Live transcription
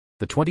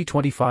The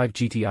 2025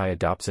 GTI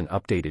adopts an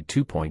updated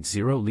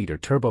 2.0-liter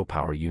turbo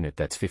power unit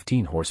that's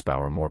 15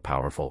 horsepower more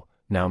powerful,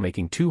 now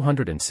making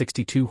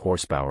 262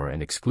 horsepower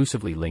and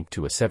exclusively linked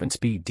to a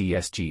 7-speed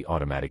DSG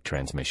automatic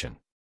transmission.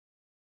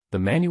 The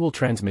manual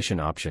transmission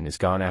option is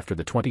gone after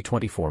the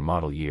 2024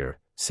 model year,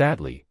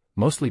 sadly,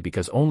 mostly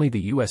because only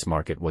the US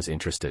market was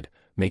interested,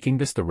 making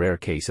this the rare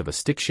case of a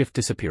stick shift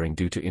disappearing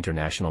due to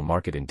international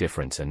market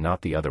indifference and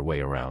not the other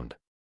way around.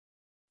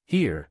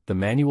 Here, the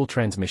manual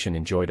transmission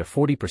enjoyed a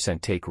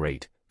 40% take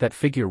rate. That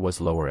figure was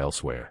lower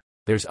elsewhere.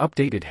 There's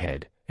updated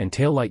head and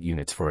taillight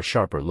units for a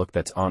sharper look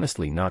that's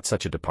honestly not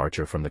such a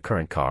departure from the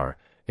current car,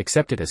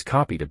 except it has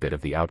copied a bit of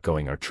the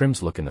outgoing or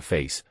trims look in the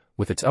face,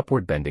 with its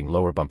upward bending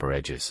lower bumper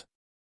edges.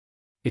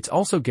 It's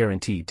also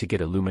guaranteed to get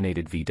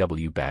illuminated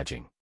VW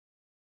badging.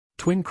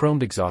 Twin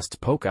chromed exhausts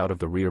poke out of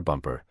the rear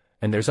bumper,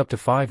 and there's up to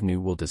 5 new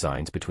wheel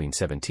designs between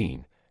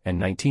 17 and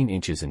 19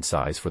 inches in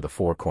size for the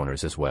 4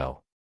 corners as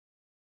well.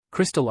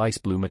 Crystal Ice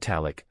Blue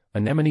Metallic,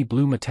 Anemone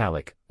Blue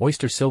Metallic,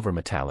 Oyster Silver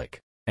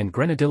Metallic, and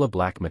Grenadilla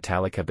Black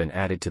Metallic have been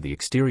added to the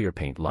exterior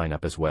paint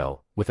lineup as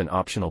well, with an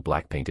optional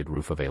black painted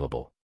roof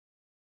available.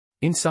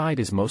 Inside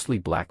is mostly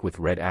black with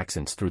red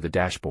accents through the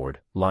dashboard,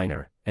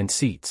 liner, and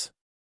seats.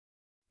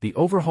 The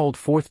overhauled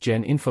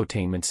 4th-gen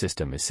infotainment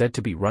system is said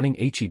to be running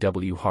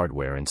HEW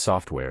hardware and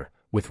software,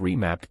 with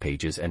remapped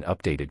pages and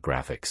updated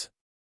graphics.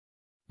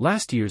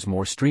 Last year's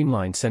more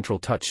streamlined central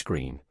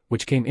touchscreen,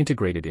 which came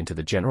integrated into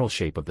the general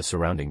shape of the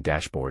surrounding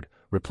dashboard,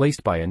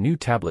 replaced by a new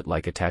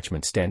tablet-like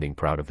attachment standing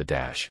proud of the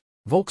dash.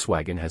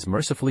 Volkswagen has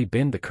mercifully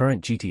binned the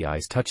current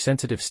GTI's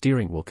touch-sensitive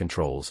steering wheel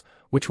controls,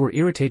 which were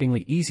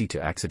irritatingly easy to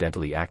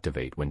accidentally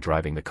activate when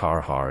driving the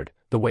car hard,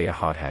 the way a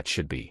hot hatch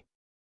should be.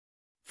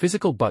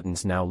 Physical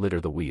buttons now litter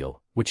the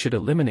wheel, which should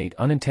eliminate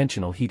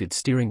unintentional heated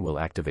steering wheel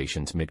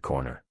activations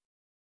mid-corner.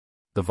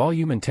 The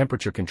volume and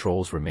temperature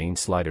controls remain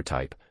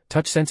slider-type,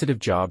 touch-sensitive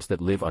jobs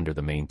that live under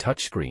the main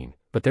touchscreen,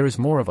 but there is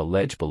more of a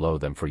ledge below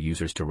them for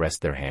users to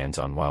rest their hands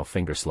on while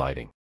finger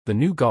sliding. The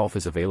new Golf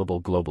is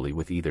available globally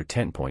with either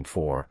 10.4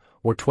 or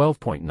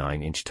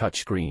 12.9-inch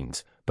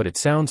touchscreens, but it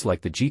sounds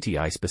like the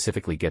GTI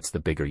specifically gets the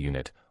bigger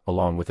unit,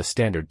 along with a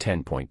standard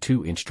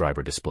 10.2-inch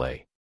driver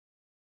display.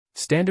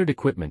 Standard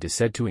equipment is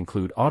said to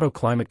include auto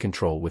climate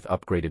control with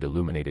upgraded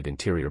illuminated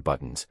interior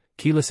buttons,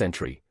 keyless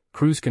entry,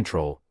 cruise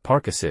control,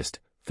 park assist,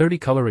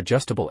 30-color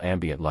adjustable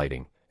ambient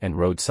lighting, and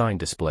road sign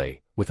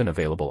display, with an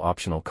available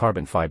optional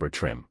carbon fiber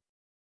trim.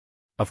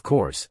 Of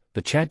course,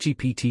 the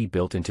ChatGPT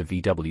built into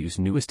VW's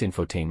newest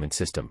infotainment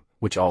system,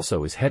 which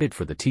also is headed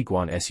for the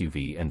Tiguan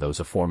SUV and those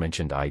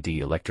aforementioned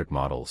ID electric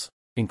models,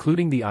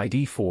 including the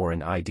ID4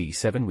 and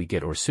ID7 we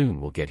get or soon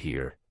will get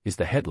here, is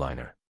the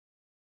headliner.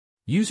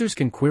 Users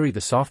can query the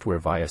software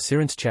via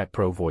Sirens Chat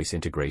Pro voice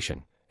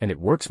integration, and it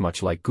works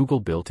much like Google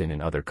built-in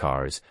in other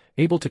cars,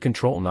 able to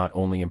control not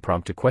only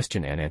impromptu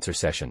question and answer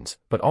sessions,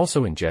 but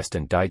also ingest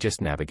and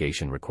digest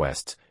navigation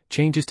requests,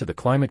 changes to the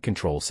climate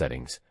control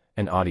settings,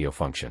 and audio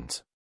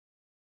functions.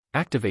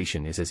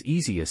 Activation is as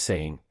easy as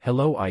saying,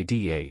 "Hello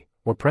IDA,"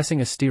 or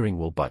pressing a steering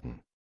wheel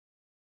button.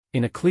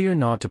 In a clear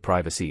nod to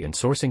privacy and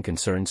sourcing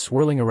concerns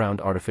swirling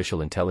around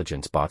artificial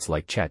intelligence bots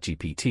like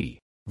ChatGPT,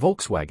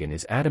 Volkswagen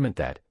is adamant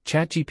that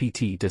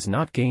ChatGPT does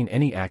not gain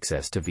any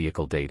access to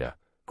vehicle data.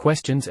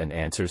 Questions and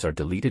answers are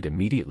deleted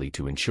immediately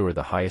to ensure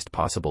the highest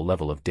possible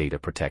level of data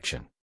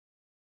protection.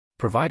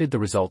 Provided the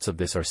results of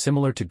this are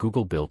similar to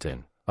Google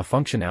built-in, a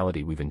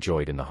functionality we've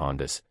enjoyed in the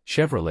Hondas,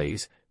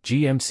 Chevrolets,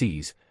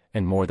 GMCs,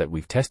 and more that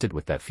we've tested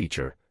with that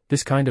feature,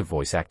 this kind of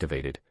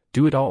voice-activated,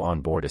 do-it-all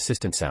onboard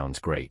assistant sounds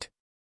great.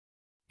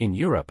 In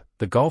Europe,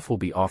 the Golf will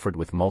be offered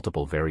with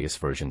multiple various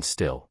versions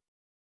still.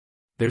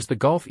 There's the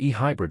Golf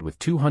e-Hybrid with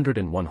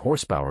 201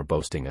 horsepower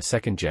boasting a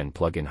second-gen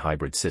plug-in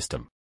hybrid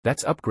system.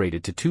 That's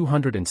upgraded to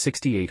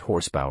 268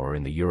 horsepower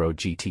in the Euro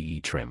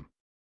GTE trim.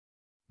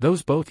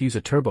 Those both use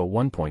a turbo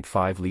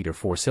 1.5-liter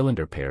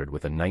 4-cylinder paired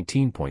with a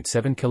 19.7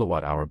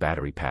 kWh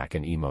battery pack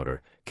and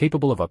e-motor,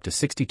 capable of up to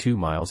 62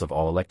 miles of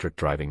all-electric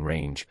driving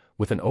range,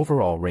 with an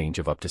overall range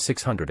of up to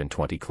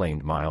 620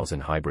 claimed miles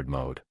in hybrid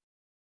mode.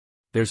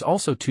 There's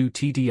also 2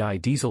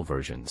 TDI diesel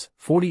versions,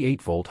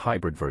 48-volt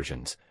hybrid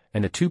versions,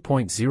 and a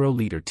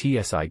 2.0-liter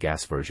TSI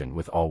gas version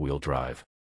with all-wheel drive.